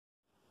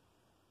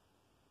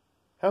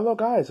Hello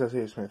guys,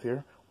 S.A. Smith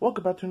here.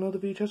 Welcome back to another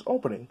VHS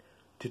opening.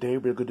 Today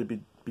we're going to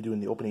be doing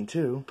the opening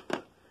to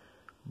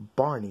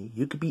Barney,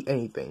 You Could Be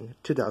Anything,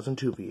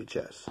 2002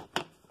 VHS.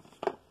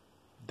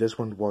 This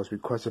one was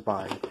requested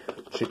by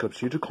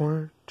Jacob's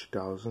Unicorn,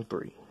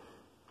 2003.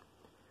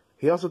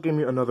 He also gave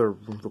me another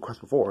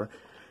request before,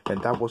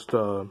 and that was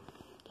the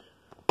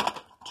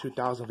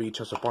 2000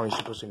 VHS of Barney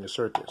Super Singer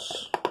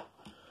Circus.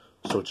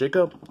 So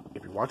Jacob,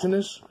 if you're watching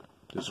this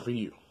is for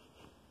you.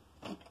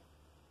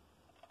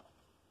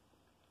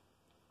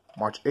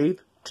 March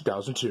 8th,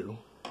 2002.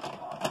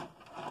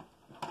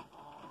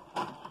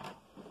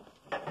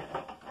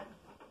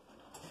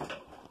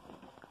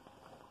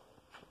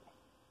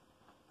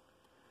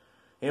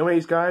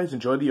 Anyways, guys,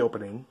 enjoy the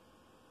opening.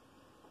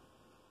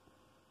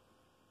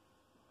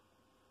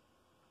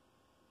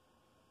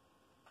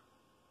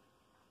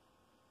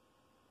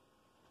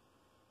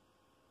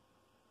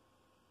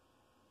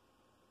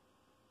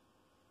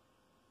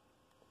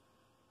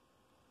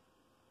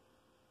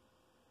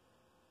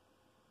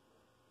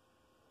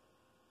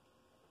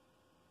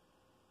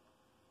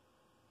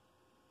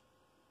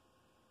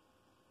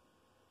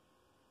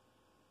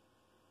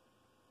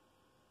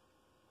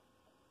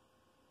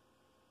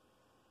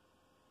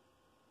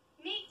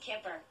 Meet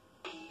Kipper.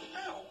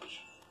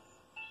 Ouch.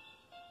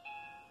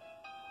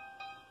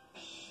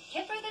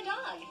 Kipper the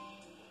dog.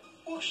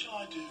 What shall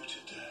I do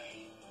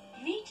today?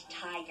 Meet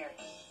Tiger.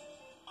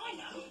 I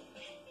know.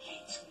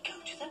 Let's go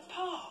to the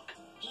park.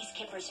 He's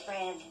Kipper's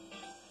friend.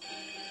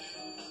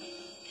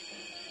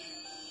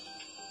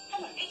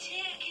 Hello. It's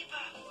here,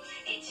 Kipper.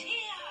 It's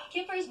here.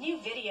 Kipper's new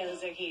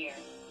videos are here.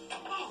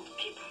 Oh,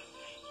 Kipper,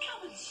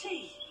 come and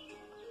see.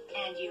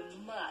 And you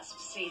must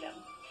see them.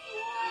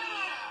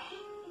 Wow.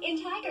 In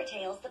Tiger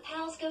Tales, the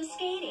pals go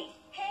skating.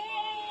 Help.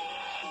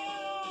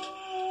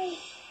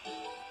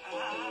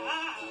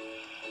 Ah.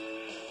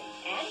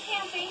 And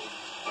camping.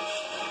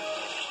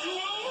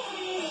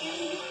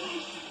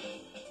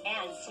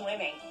 And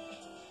swimming.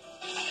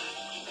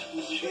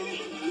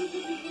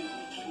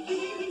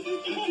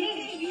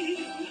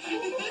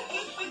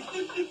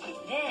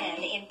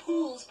 Then, in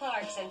pools,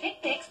 parks, and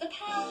picnics, the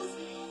pals,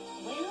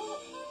 well...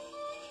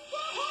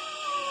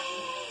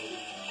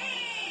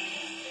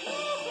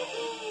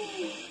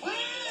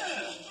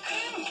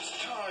 Ants,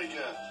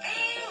 Tiger!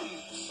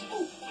 Ants!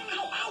 Oh,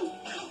 ow, ow!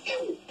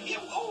 Ew, ew,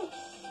 oh!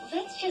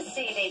 Let's just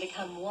say they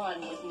become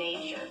one with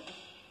nature.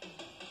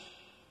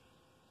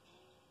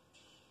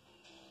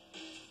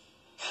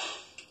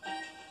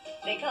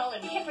 They call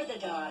him Kipper the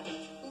dog.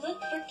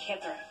 Look for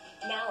Kipper.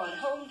 Now on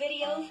home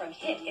video from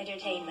Hit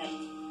Entertainment.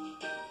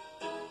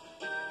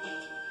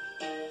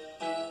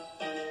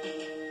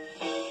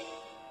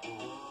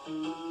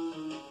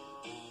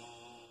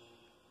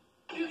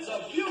 It's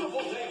a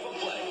beautiful day for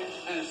play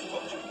as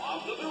Coach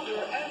Bob the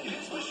Builder and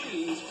his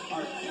machines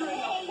are gearing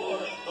up for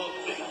the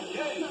big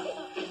game.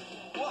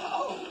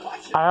 Wow,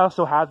 watch it. I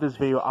also have this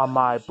video on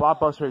my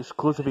Blockbuster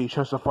exclusive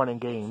VHS of Fun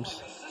and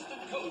Games.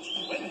 Assistant Coach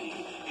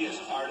Wendy is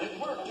hard at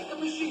work with the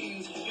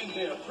machines in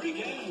their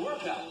pregame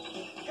workout.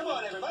 Come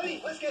on,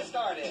 everybody, let's get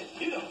started.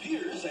 It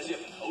appears as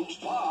if Coach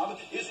Bob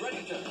is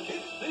ready to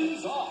kick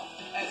things off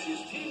as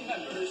his team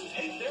members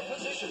take their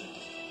positions.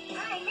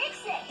 I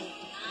mix it.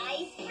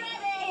 I spread it.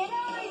 And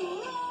I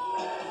roll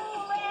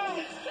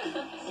it.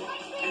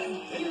 And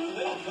there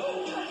they go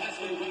as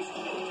they waste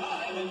no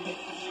time in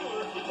making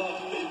sure the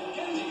big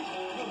game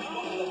will be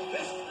one of the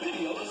best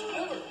videos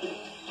ever.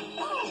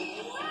 Oh,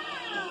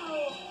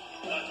 wow.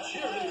 The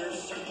cheerleader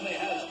certainly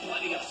has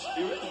plenty of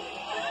spirit.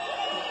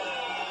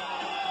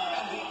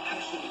 And the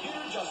action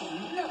here just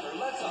never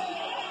lets up.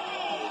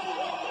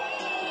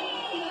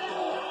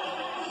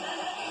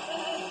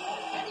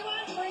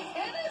 Anyone for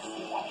tennis?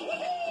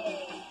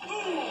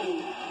 Ooh,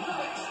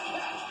 nice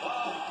catch,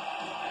 Bob.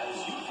 As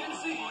you can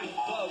see,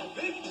 the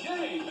big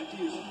game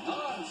is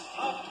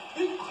non-stop,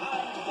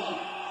 big-time fun.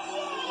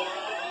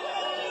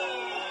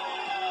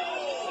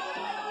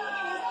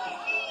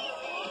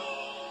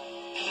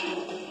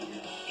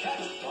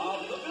 Catch Bob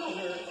the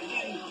Builder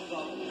in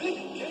the big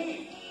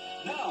game.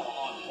 Now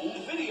on home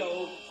video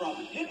from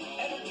Hit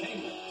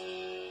Entertainment.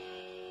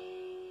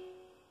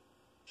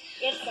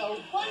 It's a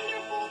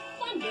wonderful,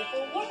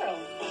 wonderful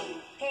world.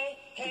 Hey,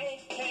 hey,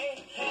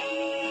 hey,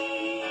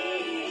 hey.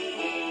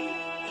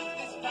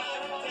 This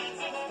pirate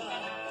dancing's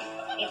fun.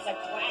 It's a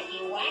quacky,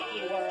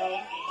 wacky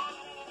world.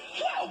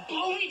 Wow,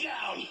 blow me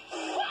down!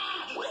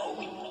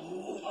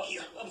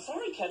 Here. I'm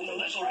sorry, Captain.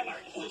 That's all right.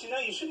 But you know,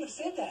 you shouldn't have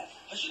said that.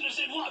 I shouldn't have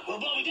said what? Well,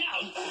 blow me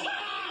down.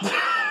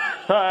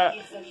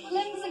 It's a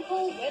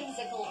whimsical,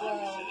 whimsical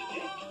world.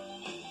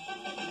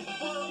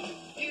 Won't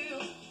you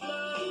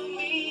blow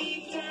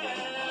me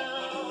down?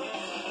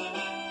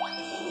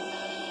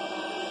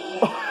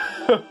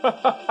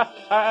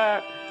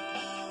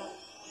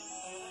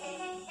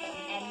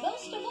 And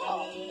most of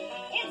all,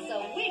 it's a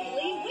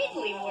wiggly,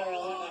 wiggly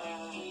world.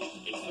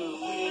 It's the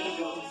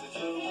Wiggles, it's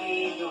the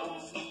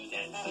Wiggles,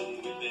 dancing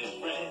with their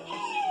friends.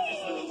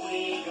 It's the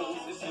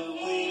Wiggles, it's the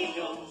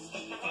Wiggles,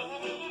 fun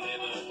will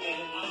never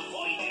end.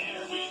 Ahoy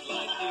there! We'd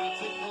like you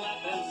to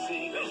clap and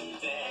sing and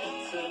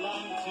dance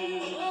along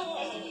too.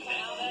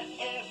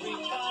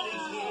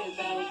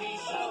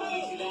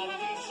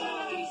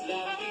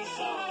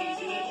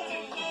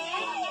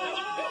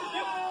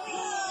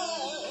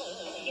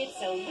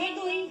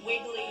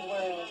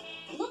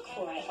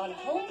 on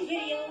home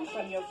video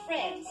from your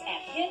friends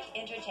at Hit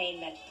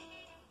Entertainment.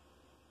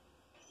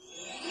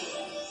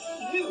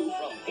 New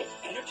from Hit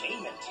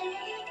Entertainment.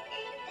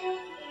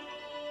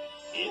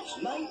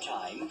 It's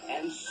nighttime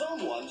and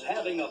someone's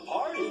having a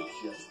party.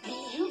 Just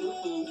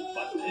beautiful.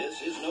 But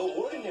this is no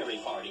ordinary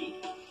party.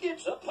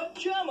 It's a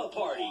pajama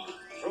party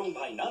thrown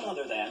by none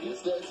other than,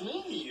 Yes, that's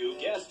me. you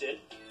guessed it,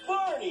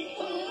 Barney.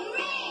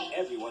 Hooray!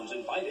 Everyone's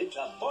invited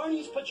to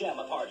Barney's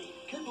pajama party,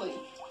 Good play.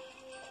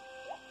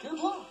 Good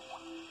luck.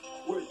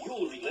 where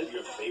you'll relive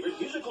your favorite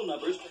musical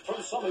numbers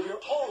from some of your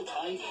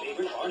all-time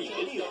favorite Barney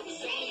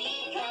videos.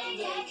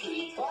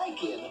 I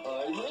can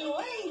hardly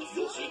wait.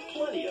 You'll see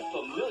plenty of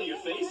familiar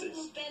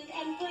faces. Bend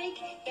and break,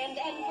 bend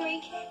and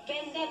break,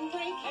 bend and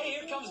break. Hey,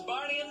 here comes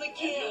Barney and the And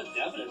kids. you'll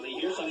definitely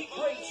hear some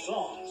great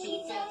songs.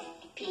 Pizza,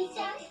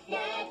 pizza,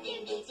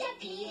 nothing beats a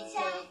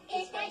pizza.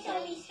 It's my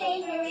Tony's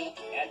favorite.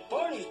 At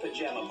Barney's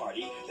pajama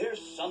party, there's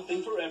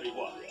something for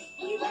everyone.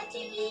 You want to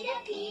eat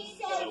a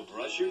pizza? So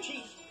brush your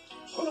teeth,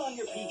 put on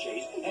your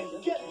PJs,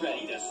 and get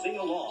ready to sing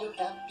along. You're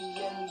happy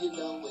and you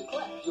know it.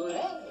 Clap your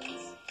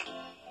hands.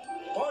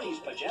 Barney's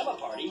pajama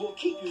party will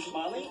keep you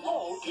smiling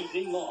all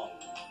evening long.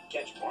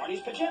 Catch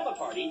Barney's pajama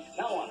party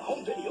now on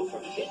home video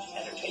from Hit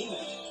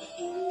Entertainment.